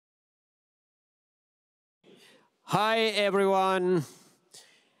Hi, everyone.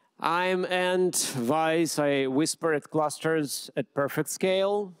 I'm Anton Weiss. I whisper at clusters at perfect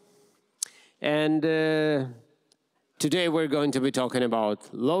scale. And today we're going to be talking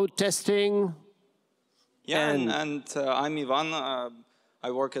about load testing. Yeah, and I'm Ivan.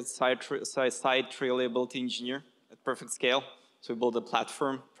 I work as site reliability engineer at Perfect Scale. So we build a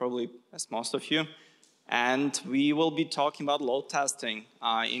platform, probably as most of you. And we will be talking about load testing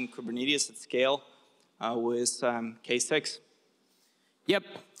in Kubernetes at scale with K8s. Yep.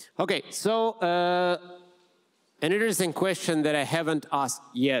 OK, so an interesting question that I haven't asked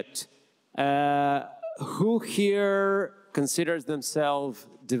yet. Who here considers themselves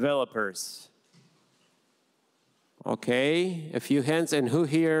developers? OK, a few hands. And who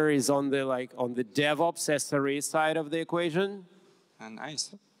here is on the DevOps SRE side of the equation?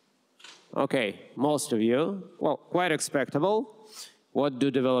 Nice. OK, most of you. Well, quite expectable. What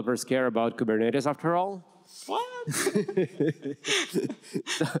do developers care about Kubernetes, after all? What?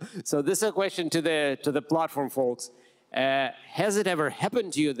 So this is a question to the platform folks. Has it ever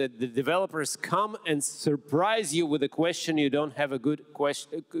happened to you that the developers come and surprise you with a question you don't have a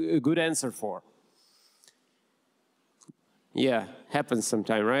good answer for? Yeah, happens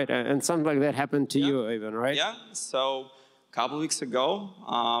sometime, right? And something like that happened to you even, right? Yeah, so a couple of weeks ago,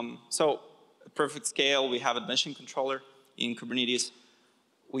 so at Perfect Scale, we have admission controller in Kubernetes.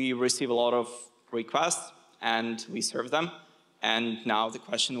 We receive a lot of requests, and we serve them. And now the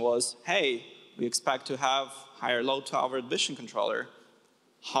question was, hey, we expect to have higher load to our admission controller.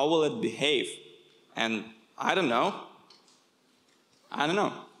 How will it behave? And I don't know. I don't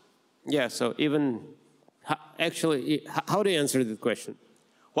know. Yeah, so even, actually, how do you answer the question?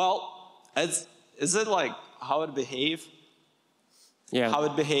 Well, is it like how it behave? Yeah. How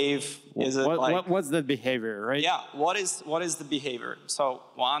it behave? Is it like what's the behavior, right? Yeah. What is the behavior? So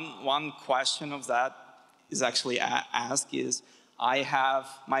one question of that is actually asked is, I have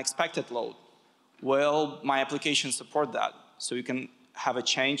my expected load. Will my application support that? So you can have a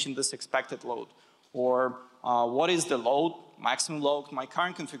change in this expected load. Or what is the load, maximum load my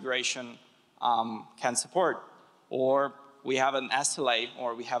current configuration can support? Or we have an SLA,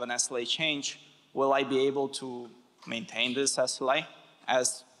 or we have an SLA change. Will I be able to maintain this SLA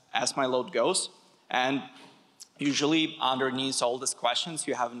as my load goes? And usually underneath all these questions,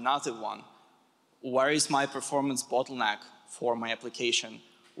 you have another one. Where is my performance bottleneck for my application?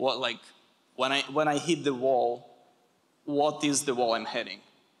 What, like, when I hit the wall, what is the wall I'm hitting?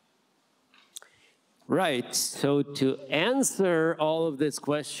 Right. So to answer all of this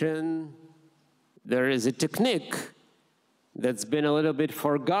question, there is a technique that's been a little bit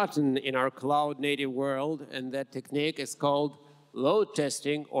forgotten in our cloud-native world, and that technique is called load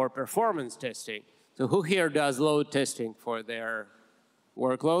testing or performance testing. So who here does load testing for their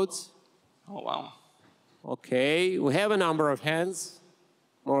workloads? Oh, wow. OK, we have a number of hands,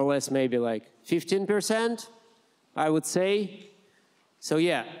 more or less maybe like 15%, I would say. So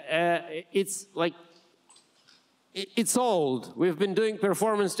yeah, it's like, it's old. We've been doing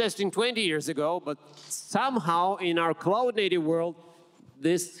performance testing 20 years ago, but somehow in our cloud-native world,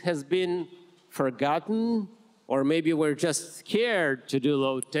 this has been forgotten, or maybe we're just scared to do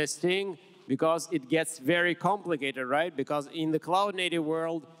load testing because it gets very complicated, right? Because in the cloud-native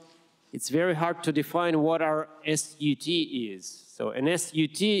world, it's very hard to define what our SUT is. So an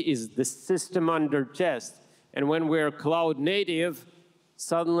SUT is the system under test. And when we're cloud-native,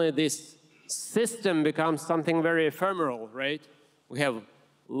 suddenly this system becomes something very ephemeral, right? We have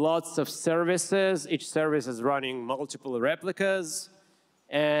lots of services. Each service is running multiple replicas.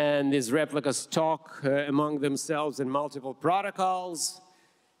 And these replicas talk among themselves in multiple protocols.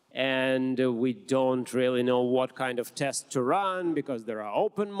 And we don't really know what kind of test to run because there are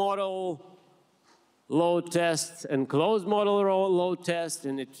open model load tests and closed model load tests.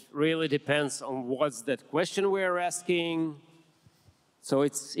 And it really depends on what's that question we're asking. So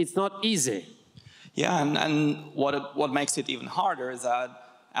it's not easy. Yeah, and what makes it even harder is that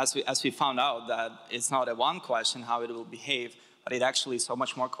as we found out that it's not a one question how it will behave, but it actually is so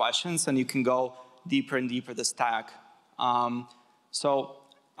much more questions, and you can go deeper and deeper the stack. So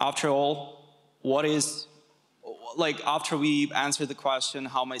after all, what is, like after we answer the question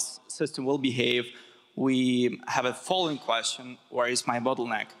how my system will behave, we have a following question, where is my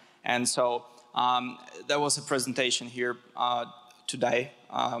bottleneck? And so there was a presentation here today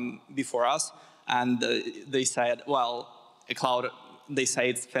before us, and they said, well, a cloud, they say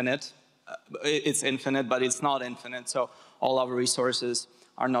it's finite. It's infinite, but it's not infinite. So all our resources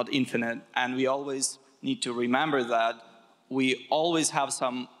are not infinite. And we always need to remember that we always have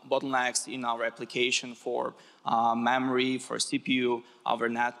some bottlenecks in our application for memory, for CPU, our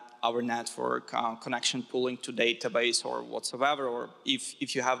network, connection pooling to database or whatsoever, or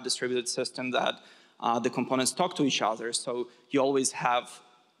if you have distributed system that the components talk to each other. So you always have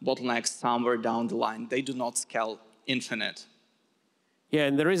bottlenecks somewhere down the line. They do not scale infinite. Yeah,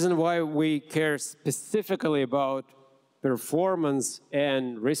 and the reason why we care specifically about performance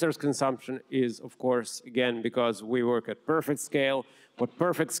and resource consumption is, of course, again, because we work at perfect scale. What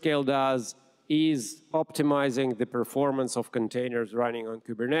perfect scale does is optimizing the performance of containers running on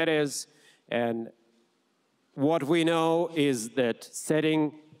Kubernetes. And what we know is that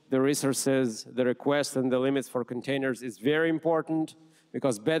setting the resources, the requests, and the limits for containers is very important,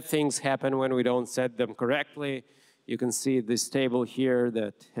 because bad things happen when we don't set them correctly. You can see this table here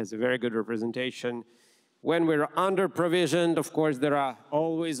that has a very good representation. When we're under-provisioned, of course, there are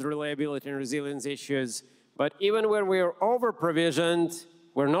always reliability and resilience issues. But even when we're over-provisioned,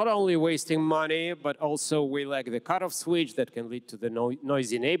 we're not only wasting money, but also we lack the cutoff switch that can lead to the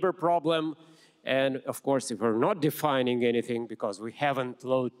noisy neighbor problem. And of course, if we're not defining anything because we haven't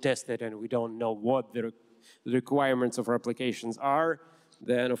load tested and we don't know what the requirements of our applications are,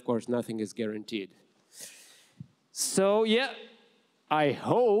 then of course nothing is guaranteed. So yeah, I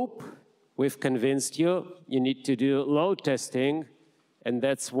hope we've convinced you need to do load testing, and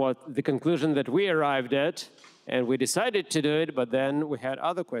that's what the conclusion that we arrived at, and we decided to do it, but then we had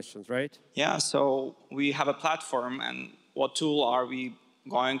other questions, right? Yeah, so we have a platform, and what tool are we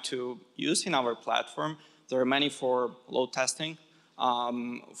going to use in our platform? There are many for load testing.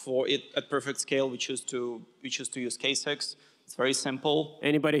 For it at perfect scale, we choose to use K6. It's very simple.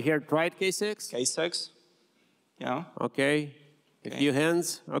 Anybody here tried K6? K6, yeah. Okay, a few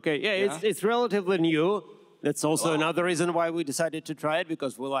hands. Okay, yeah, it's relatively new. That's also another reason why we decided to try it,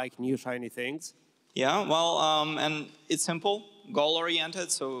 because we like new shiny things. Yeah, well, and it's simple,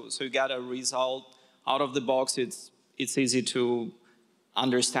 goal-oriented, so you get a result out of the box. It's easy to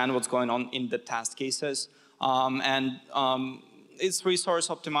understand what's going on in the test cases. It's resource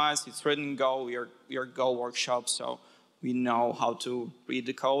optimized, it's written in Go, we are Go workshop, so we know how to read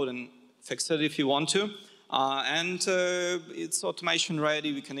the code and fix it if you want to. It's automation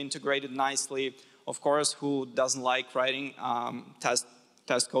ready, we can integrate it nicely. Of course, who doesn't like writing test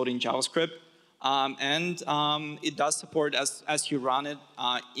code in JavaScript? It does support, as you run it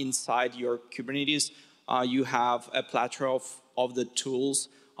inside your Kubernetes, you have a plethora of the tools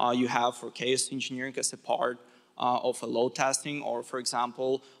you have for K8s engineering as a part of a load testing, or for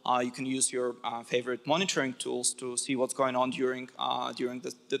example, you can use your favorite monitoring tools to see what's going on during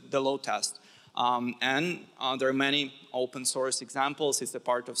the load test. There are many open source examples. It's a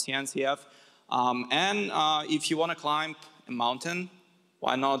part of CNCF. If you want to climb a mountain,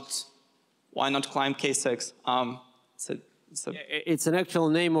 why not climb K6? It's an actual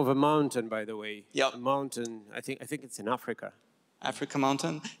name of a mountain, by the way. Yep. A mountain. I think it's in Africa. Africa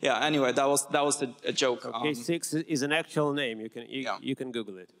mountain. Yeah. Anyway, that was a joke. K6 is an actual name. You can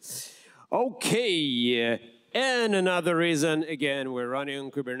Google it. Okay. And another reason, again, we're running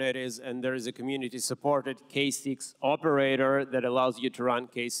on Kubernetes, and there is a community-supported K6 operator that allows you to run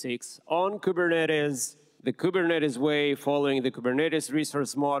K6 on Kubernetes, the Kubernetes way, following the Kubernetes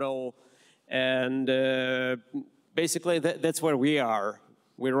resource model. And basically, that's where we are.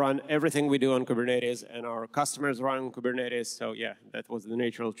 We run everything we do on Kubernetes, and our customers run on Kubernetes. So yeah, that was the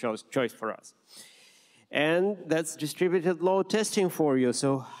natural choice for us. And that's distributed load testing for you.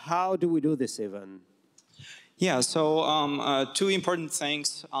 So how do we do this, Ivan? Yeah, so two important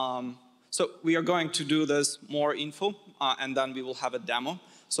things. So we are going to do this more info, and then we will have a demo.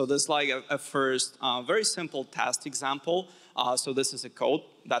 So this is like a first very simple test example. So this is a code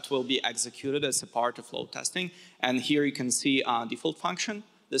that will be executed as a part of load testing. And here you can see a default function.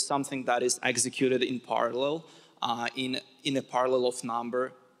 This is something that is executed in parallel, in a parallel of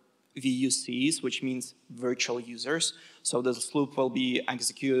number VUCs, which means virtual users. So this loop will be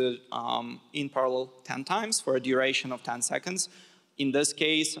executed in parallel 10 times for a duration of 10 seconds. In this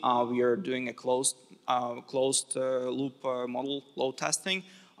case, we are doing a closed loop model load testing,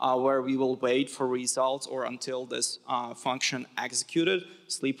 where we will wait for results or until this function executed,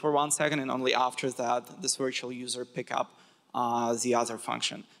 sleep for 1 second, and only after that, this virtual user pick up the other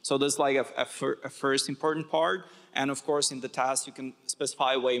function. So this is like a first important part. And of course, in the task, you can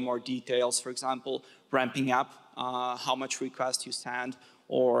specify way more details. For example, ramping up how much requests you send,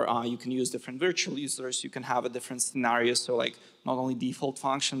 or you can use different virtual users. You can have a different scenario. So like not only default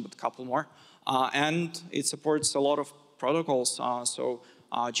function, but a couple more. And it supports a lot of protocols. So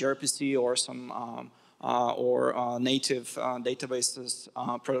gRPC or some native databases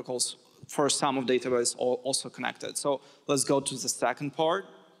protocols for some of database also connected. So let's go to the second part.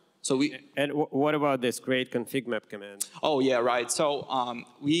 So what about this create config map command? Oh, yeah, right. So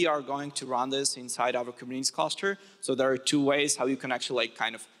we are going to run this inside our Kubernetes cluster. So there are two ways how you can actually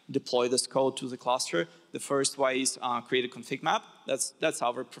kind of deploy this code to the cluster. The first way is create a config map. That's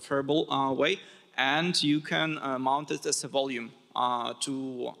our preferable way. And you can mount it as a volume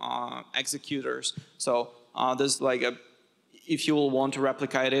to executors. So there's like if you will want to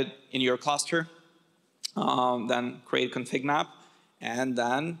replicate it in your cluster, then create config map, and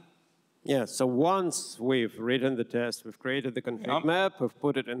then yeah, so once we've written the test, we've created the config map, we've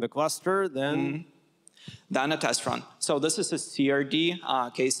put it in the cluster, then then a test run. So this is a CRD,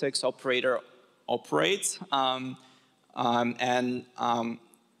 K6 operator operates,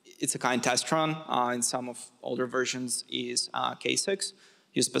 it's a kind test run. In some of older versions is K6.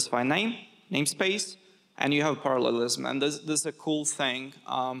 You specify name, namespace, and you have parallelism. And this is a cool thing.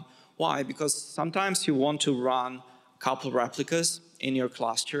 Why? Because sometimes you want to run a couple replicas in your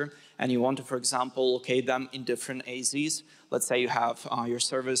cluster, and you want to, for example, locate them in different AZs. Let's say you have your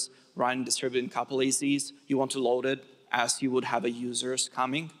service running distributed in a couple AZs. You want to load it as you would have a users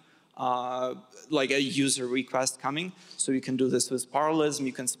coming, like a user request coming. So you can do this with parallelism.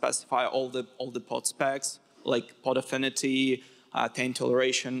 You can specify all the pod specs, like pod affinity, taint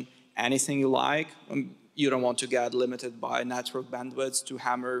toleration, anything you like. You don't want to get limited by network bandwidth to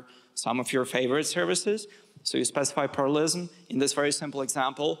hammer some of your favorite services. So you specify parallelism. In this very simple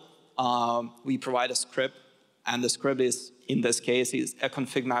example, we provide a script, and the script is, in this case, is a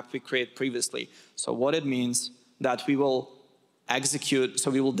config map we created previously. So what it means that we will execute, so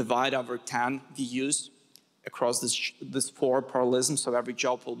we will divide our 10 VUs across this 4 parallelisms, so every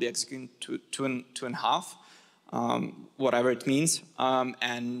job will be executed two and a half, whatever it means,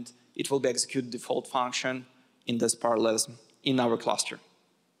 and it will be executed default function in this parallelism in our cluster.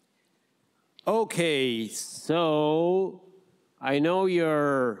 Okay, so I know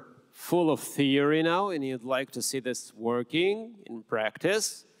you're full of theory now and you'd like to see this working in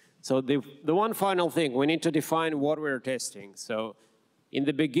practice. So the one final thing, we need to define what we're testing. So in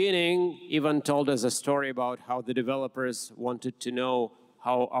the beginning, Ivan told us a story about how the developers wanted to know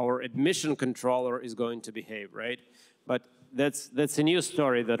how our admission controller is going to behave, right? But that's a new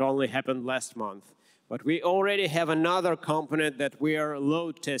story that only happened last month. But we already have another component that we are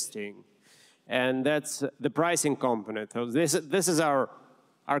load testing, and that's the pricing component. So this is our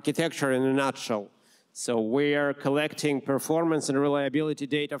architecture in a nutshell. So we are collecting performance and reliability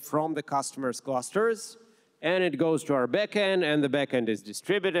data from the customer's clusters, and it goes to our backend, and the backend is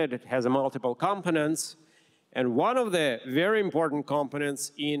distributed. It has multiple components. And one of the very important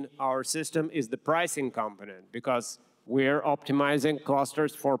components in our system is the pricing component, because we're optimizing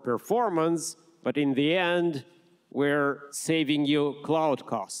clusters for performance, but in the end, we're saving you cloud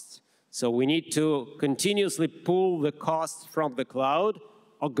costs. So we need to continuously pull the costs from the cloud,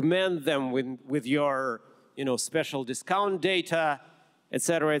 augment them with your special discount data, et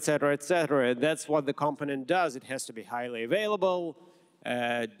cetera, et cetera, et cetera. That's what the component does. It has to be highly available.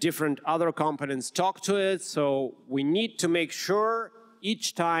 Different other components talk to it. So we need to make sure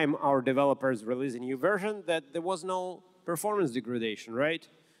each time our developers release a new version that there was no performance degradation, right?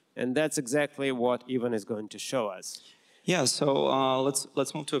 And that's exactly what Ivan is going to show us. Yeah, so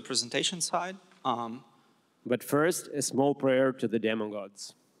let's move to a presentation side. But first, a small prayer to the demo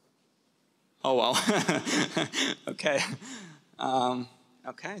gods. Oh, well. Okay.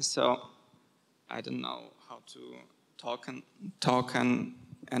 Okay, so I don't know how to talk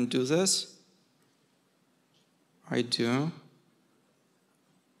and do this. I do.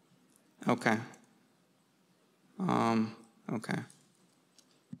 Okay. Okay.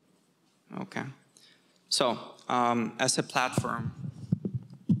 Okay. So, as a platform,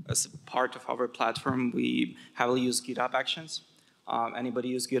 as a part of our platform, we heavily use GitHub Actions. Anybody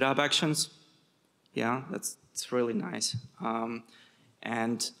use GitHub Actions? Yeah, that's really nice.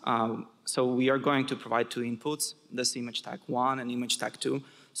 So we are going to provide 2 inputs, this image tag 1 and image tag 2.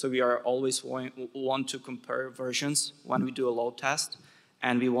 So we are always want to compare versions when we do a load test,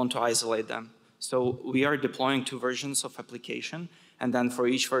 and we want to isolate them. So we are deploying 2 versions of application, and then for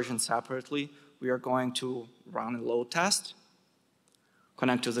each version separately, we are going to run a load test,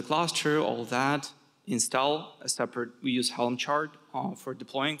 connect to the cluster, all that, install a separate, we use Helm chart for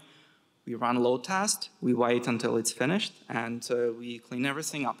deploying. We run a load test, we wait until it's finished, and we clean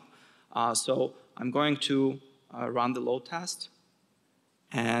everything up. So I'm going to run the load test,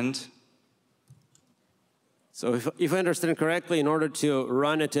 and so if I understand correctly, in order to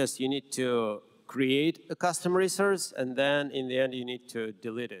run a test, you need to create a custom resource, and then in the end you need to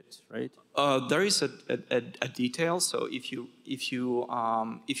delete it, right? There is a detail. So if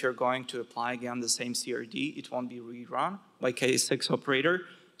you're going to apply again the same CRD, it won't be rerun by K6 operator.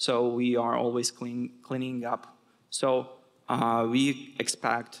 So we are always cleaning up. So we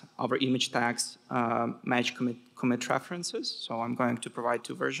expect our image tags match commit references. So I'm going to provide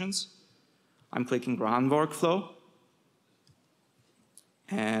 2 versions. I'm clicking run workflow.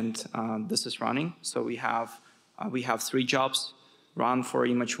 And this is running. So we have 3 jobs: run for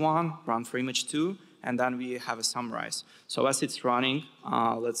image 1, run for image 2, and then we have a summarize. So as it's running,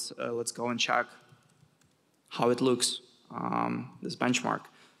 let's go and check how it looks, this benchmark.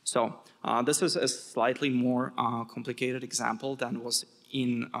 So this is a slightly more complicated example than was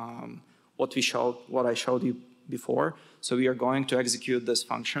in what I showed you before. So we are going to execute this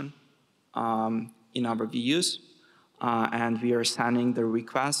function in our views. And we are sending the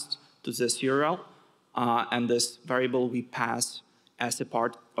request to this URL, and this variable we pass as a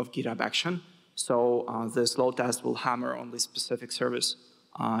part of GitHub action. So this load test will hammer on this specific service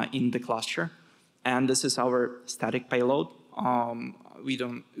in the cluster, and this is our static payload. We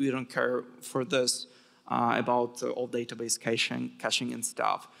don't care for this about all database caching and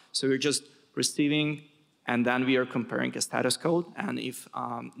stuff. So we're just receiving, and then we are comparing a status code. And if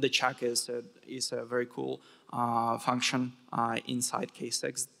the check is a very cool function inside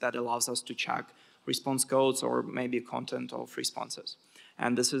K6 that allows us to check response codes or maybe content of responses.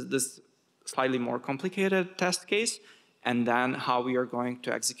 And this is this slightly more complicated test case. And then how we are going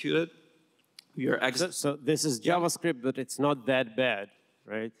to execute it. So this is JavaScript, but it's not that bad,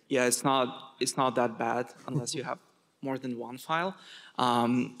 right? Yeah, it's not that bad unless you have more than 1 file.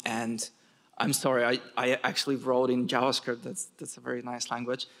 And I'm sorry, I actually wrote in JavaScript. That's a very nice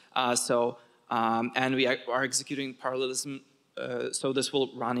language. And we are executing parallelism. So this will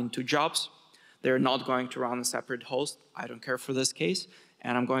run in 2 jobs. They're not going to run a separate host. I don't care for this case.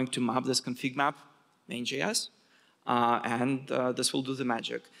 And I'm going to map this config map main.js. And this will do the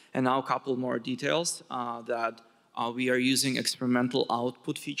magic. And now a couple more details that we are using experimental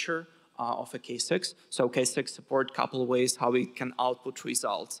output feature of a K6. So K6 support a couple of ways how we can output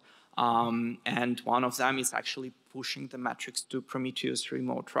results. And one of them is actually pushing the metrics to Prometheus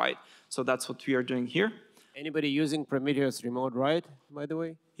remote write. So that's what we are doing here. Anybody using Prometheus remote write, by the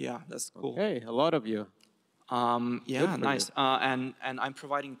way? Yeah, that's cool. Okay, a lot of you. Yeah, nice. And I'm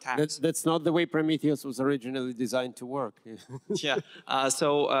providing tags. That's not the way Prometheus was originally designed to work. Yeah.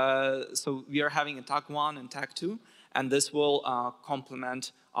 So we are having a tag 1 and tag 2, and this will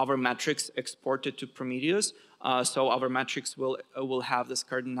complement our metrics exported to Prometheus. So our metrics will have this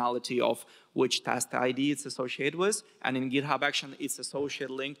cardinality of which test ID it's associated with, and in GitHub Action, it's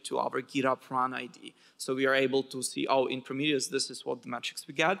associated link to our GitHub Run ID. So we are able to see, oh, in Prometheus, this is what the metrics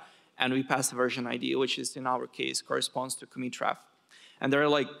we get, and we pass a version ID, which is in our case corresponds to commit ref. And there are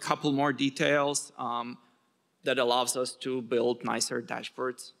like a couple more details that allows us to build nicer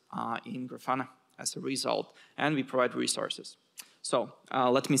dashboards in Grafana as a result, and we provide resources. So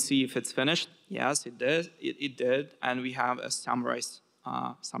let me see if it's finished. Yes, it did. It did, and we have a summary.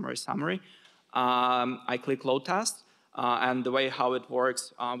 I click load test, and the way how it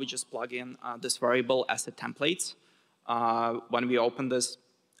works, we just plug in this variable as a template. When we open this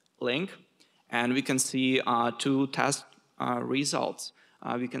link, and we can see 2 test results.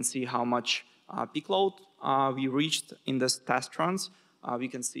 We can see how much peak load we reached in this test runs. We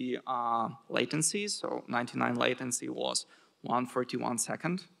can see latencies. So 99 latency was 141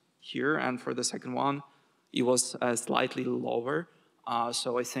 second here, and for the second one, it was slightly lower.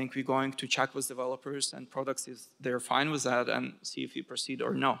 So I think we're going to check with developers and products if they're fine with that and see if we proceed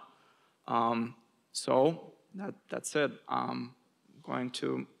or no. So that's it. I'm going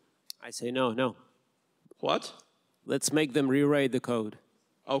to... I say no. What? Let's make them rewrite the code.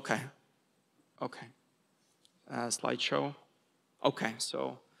 Okay. Slideshow. Okay,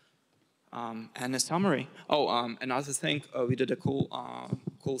 so... and a summary. Oh, another thing, we did a cool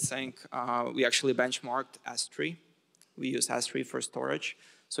thing. We actually benchmarked S3. We use S3 for storage.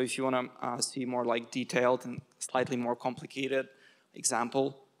 So if you want to see more like detailed and slightly more complicated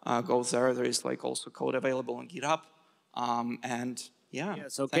example, go there. There is like also code available on GitHub. And yeah.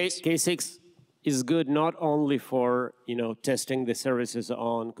 So K6 is good not only for testing the services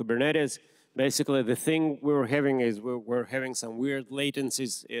on Kubernetes. Basically, the thing we're having is we're having some weird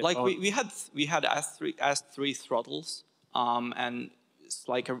latencies. Like we had S3 throttles, and it's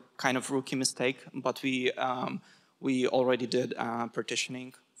like a kind of rookie mistake. But we already did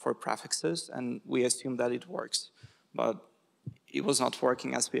partitioning for prefixes, and we assumed that it works, but it was not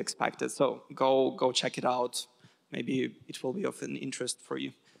working as we expected. So go check it out. Maybe it will be of an interest for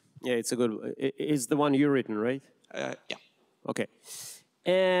you. Yeah, it's a good. It's the one you've written, right? Yeah. Okay.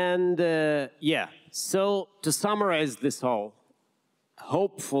 And yeah, so to summarize this all,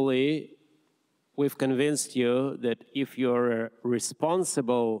 hopefully we've convinced you that if you're a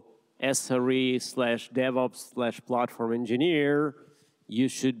responsible SRE/DevOps/platform engineer, you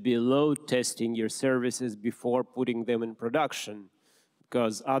should be load testing your services before putting them in production,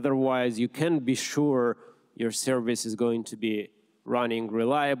 because otherwise you can't be sure your service is going to be running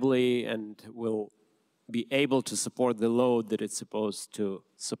reliably and will be able to support the load that it's supposed to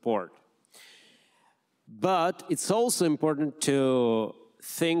support. But it's also important to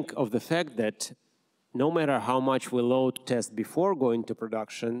think of the fact that no matter how much we load test before going to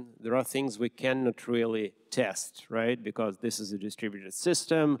production, there are things we cannot really test, right? Because this is a distributed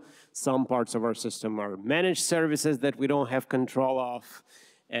system. Some parts of our system are managed services that we don't have control of.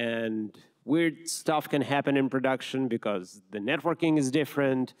 And weird stuff can happen in production because the networking is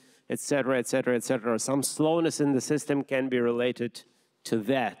different, et cetera, et cetera, et cetera. Some slowness in the system can be related to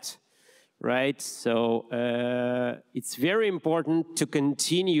that, right? So it's very important to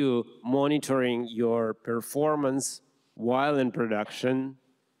continue monitoring your performance while in production,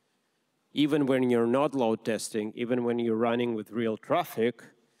 even when you're not load testing, even when you're running with real traffic.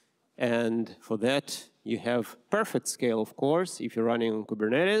 And for that, you have perfect scale, of course, if you're running on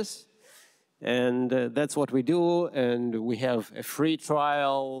Kubernetes. And that's what we do. And we have a free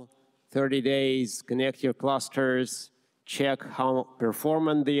trial, 30 days, connect your clusters, check how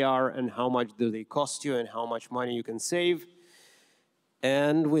performant they are and how much do they cost you and how much money you can save.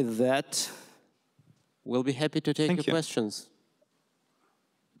 And with that, we'll be happy to take your questions.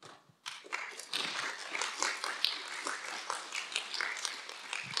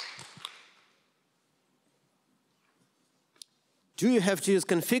 Do you have to use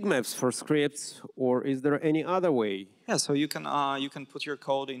config maps for scripts, or is there any other way? Yeah, so you can put your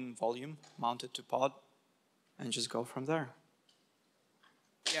code in volume, mount it to pod, and just go from there.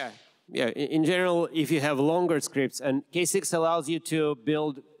 Yeah. In general, if you have longer scripts, and K6 allows you to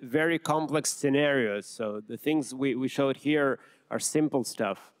build very complex scenarios. So the things we showed here are simple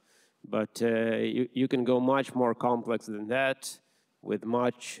stuff, but you can go much more complex than that with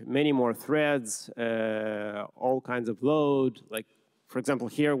many more threads, all kinds of load. Like, for example,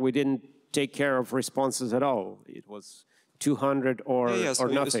 here we didn't take care of responses at all. It was 200 or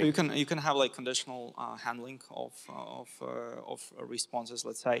nothing. So you can have like conditional handling of responses.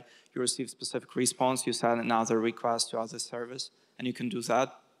 Let's say you receive specific response, you send another request to other service, and you can do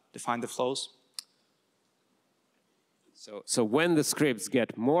that, define the flows. So when the scripts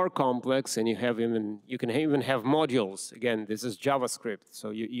get more complex and you can even have modules, again, this is JavaScript, so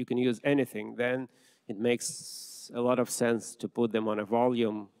you can use anything, then it makes a lot of sense to put them on a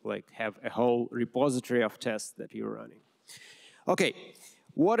volume, like have a whole repository of tests that you're running. Okay,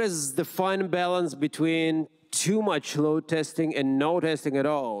 what is the fine balance between too much load testing and no testing at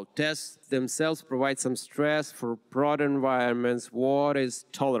all? Tests themselves provide some stress for prod environments. What is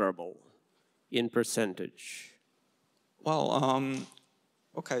tolerable in percentage? Well,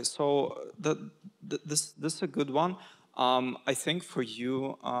 okay, so this is a good one. I think for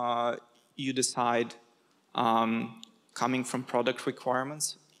you, you decide coming from product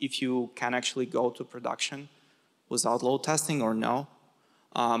requirements if you can actually go to production without load testing or no.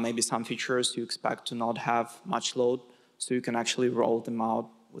 Maybe some features you expect to not have much load, so you can actually roll them out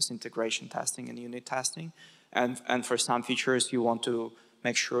with integration testing and unit testing. And for some features, you want to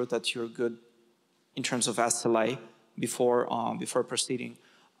make sure that you're good in terms of SLA before proceeding.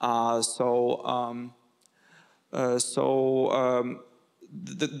 The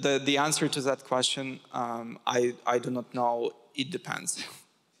answer to that question, I do not know. It depends.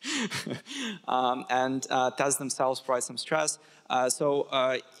 And tests themselves provide some stress.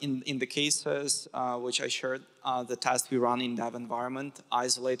 In the cases which I shared, the test we run in dev environment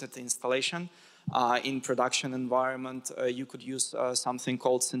isolated the installation. In production environment, you could use something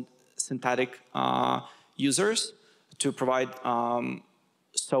called synthetic users to provide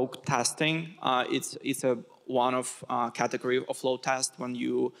soak testing. It's a one-off category of load test when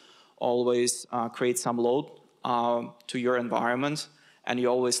you always create some load to your environment, and you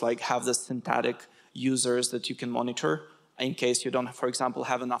always like have the synthetic users that you can monitor in case you don't, for example,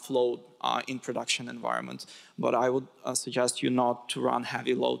 have enough load in production environment. But I would suggest you not to run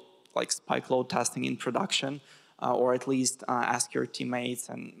heavy load, like spike load testing in production, or at least ask your teammates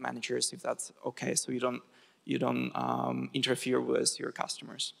and managers if that's okay, so you don't interfere with your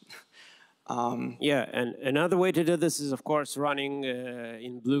customers. Yeah, and another way to do this is, of course, running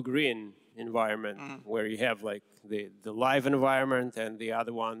in blue-green environment, where you have like the live environment and the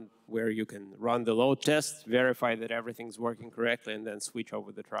other one where you can run the load test, verify that everything's working correctly, and then switch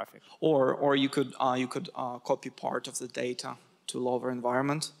over the traffic. Or you could copy part of the data to lower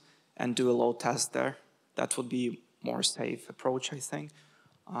environment and do a load test there. That would be more safe approach, I think.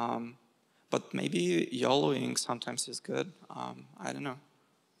 But maybe YOLOing sometimes is good. I don't know.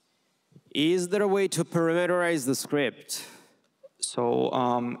 Is there a way to parameterize the script? So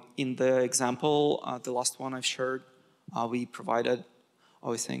in the example, the last one I've shared, we provided.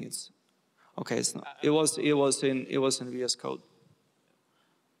 Oh, I think it's okay. It's not. It was in VS Code.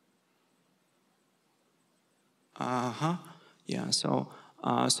 Yeah.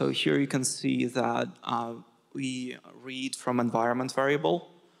 So here you can see that we read from environment variable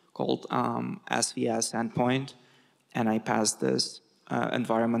called SVS endpoint, and I pass this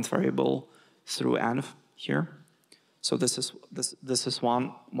environment variable through env here. So this is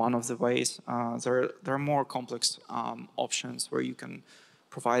one of the ways. There are more complex options where you can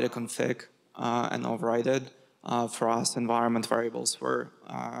provide a config and override it. For us, environment variables were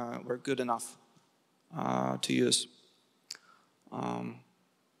good enough to use.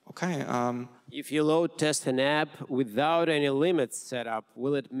 Okay. If you load test an app without any limits set up,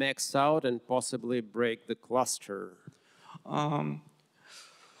 will it max out and possibly break the cluster?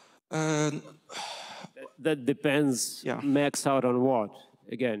 That depends. Yeah. Max out on what?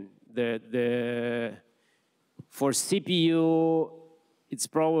 Again, for CPU, it's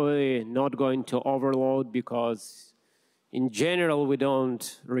probably not going to overload because, in general, we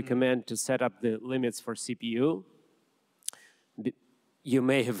don't recommend to set up the limits for CPU. You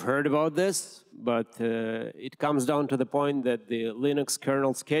may have heard about this, but it comes down to the point that the Linux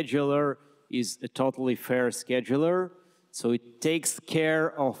kernel scheduler is a totally fair scheduler. So it takes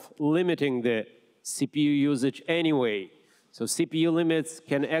care of limiting the CPU usage anyway. So CPU limits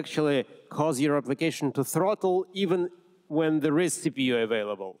can actually cause your application to throttle even when there is CPU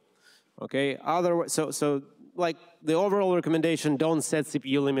available. Okay. Otherwise, so like the overall recommendation: don't set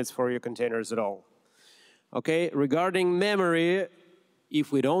CPU limits for your containers at all. Okay. Regarding memory,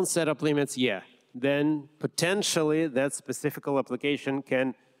 if we don't set up limits, yeah, then potentially that specific application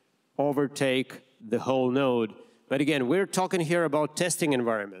can overtake the whole node. But again, we're talking here about testing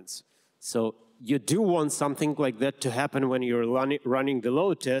environments. So you do want something like that to happen when you're running the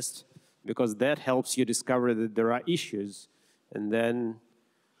load test, because that helps you discover that there are issues. And then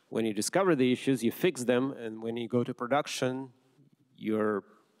when you discover the issues, you fix them. And when you go to production, you're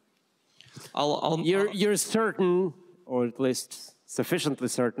certain, or at least sufficiently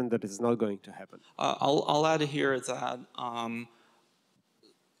certain, that it's not going to happen. I'll add here that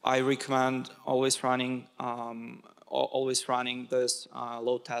I recommend always running this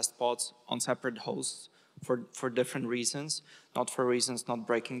load test pods on separate hosts for different reasons. Not for reasons not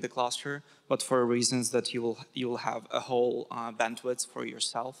breaking the cluster, but for reasons that you will have a whole bandwidth for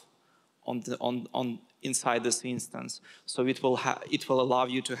yourself on inside this instance. So it will allow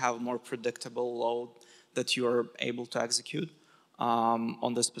you to have more predictable load that you are able to execute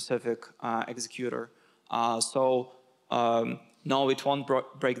on the specific executor. No, it won't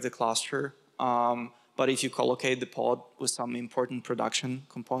break the cluster. But if you collocate the pod with some important production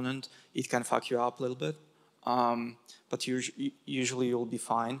component, it can fuck you up a little bit. But usually you'll be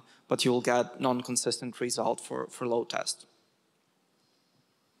fine. But you'll get non-consistent result for load test.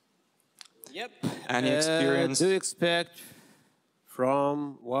 Yep. Any experience? Do you expect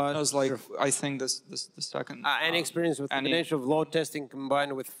from what? I was like, I think the second. Any experience with combination of load testing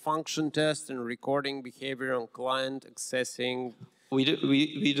combined with function test and recording behavior on client accessing? We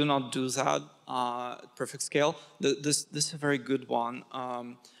do not do that at perfect scale. This is a very good one.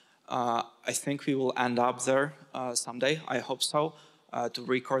 I think we will end up there someday. I hope so. To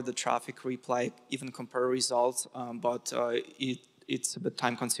record the traffic, replay, even compare results. But it's a bit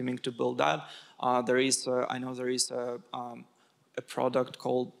time-consuming to build that. I know there is a product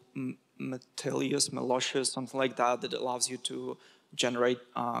called Melocious, something like that, that allows you to generate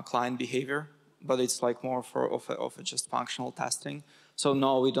client behavior. But it's like more of just functional testing. So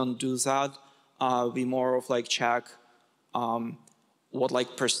no, we don't do that. We more of like check what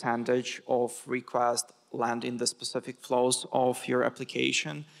like percentage of requests land in the specific flows of your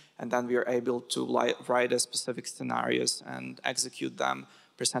application, and then we are able to write a specific scenarios and execute them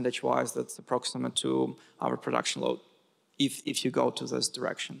percentage-wise. That's approximate to our production load, if you go to this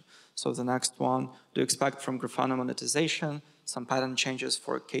direction. So the next one: do you expect from Grafana monetization some pattern changes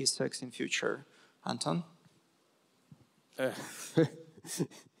for K6 in future? Anton?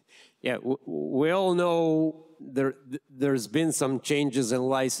 Yeah, we all know there's been some changes in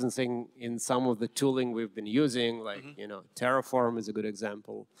licensing in some of the tooling we've been using, like Terraform is a good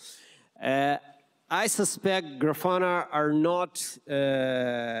example. I suspect Grafana are not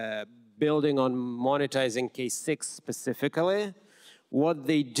building on monetizing K6 specifically. What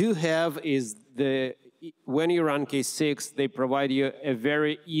they do have is when you run K6, they provide you a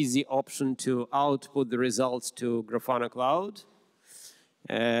very easy option to output the results to Grafana Cloud.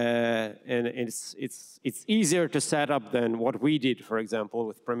 And it's easier to set up than what we did, for example,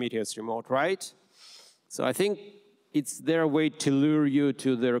 with Prometheus Remote, right? So I think it's their way to lure you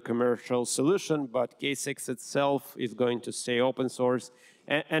to their commercial solution, but K6 itself is going to stay open source.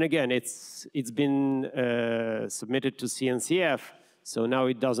 And again, it's been submitted to CNCF, so now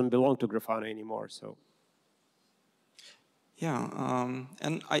it doesn't belong to Grafana anymore. So. Yeah,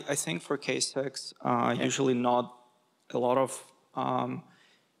 and I think for K6, usually not a lot of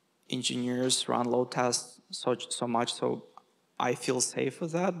engineers run load tests so much, so I feel safe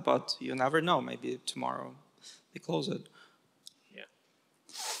with that, but you never know, maybe tomorrow they close it. Yeah.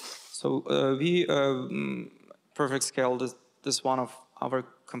 So we Perfect Scale is one of our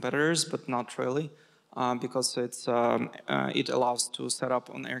competitors, but not really, because it allows to set up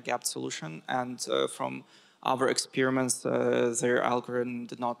an air-gapped solution, and from our experiments, their algorithm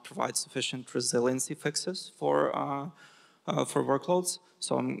did not provide sufficient resiliency fixes for workloads.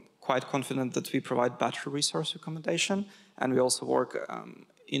 So I'm quite confident that we provide better resource recommendation, and we also work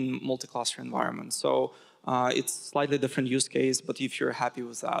in multi-cluster environments. So it's slightly different use case, but if you're happy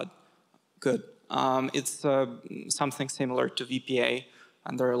with that, good. It's something similar to VPA,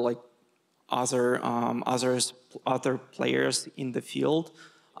 and there are like other players in the field.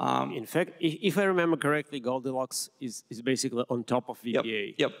 In fact, if I remember correctly, Goldilocks is basically on top of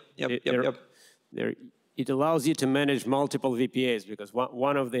VPA. Yep. It allows you to manage multiple VPAs, because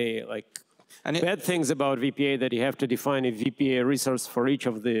one of the bad things about VPA that you have to define a VPA resource for each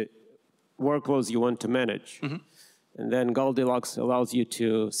of the workloads you want to manage. Mm-hmm. And then Goldilocks allows you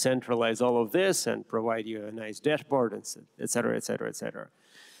to centralize all of this and provide you a nice dashboard, and et cetera, et cetera, et cetera.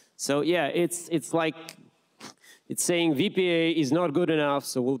 So yeah, it's saying VPA is not good enough,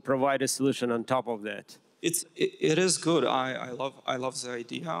 so we'll provide a solution on top of that. It is good. I love the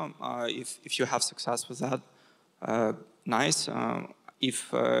idea. If you have success with that, nice.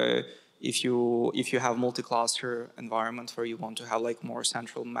 If you have multi-cluster environment where you want to have like more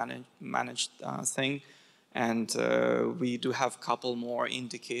central managed thing, and we do have a couple more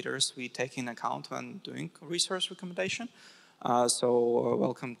indicators we take in account when doing resource recommendation. So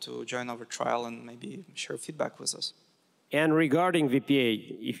welcome to join our trial and maybe share feedback with us. And regarding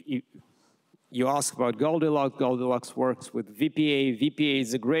VPA, if you ask about Goldilocks, Goldilocks works with VPA. VPA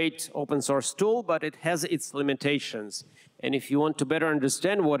is a great open source tool, but it has its limitations. And if you want to better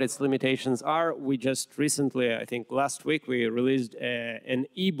understand what its limitations are, we just recently, I think last week, we released an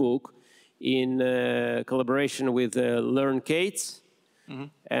ebook in collaboration with Learn K8s. Mm-hmm.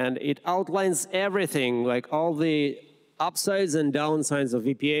 And it outlines everything, like all the upsides and downsides of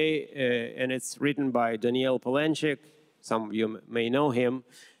VPA, and it's written by Daniel Polanczyk. Some of you may know him.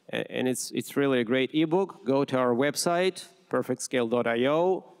 And it's really a great ebook. Go to our website,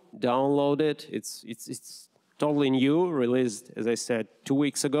 perfectscale.io, download it. It's totally new, released, as I said, 2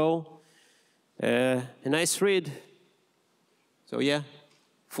 weeks ago. A nice read. So yeah,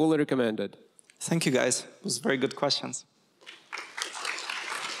 fully recommended. Thank you, guys. It was very good questions.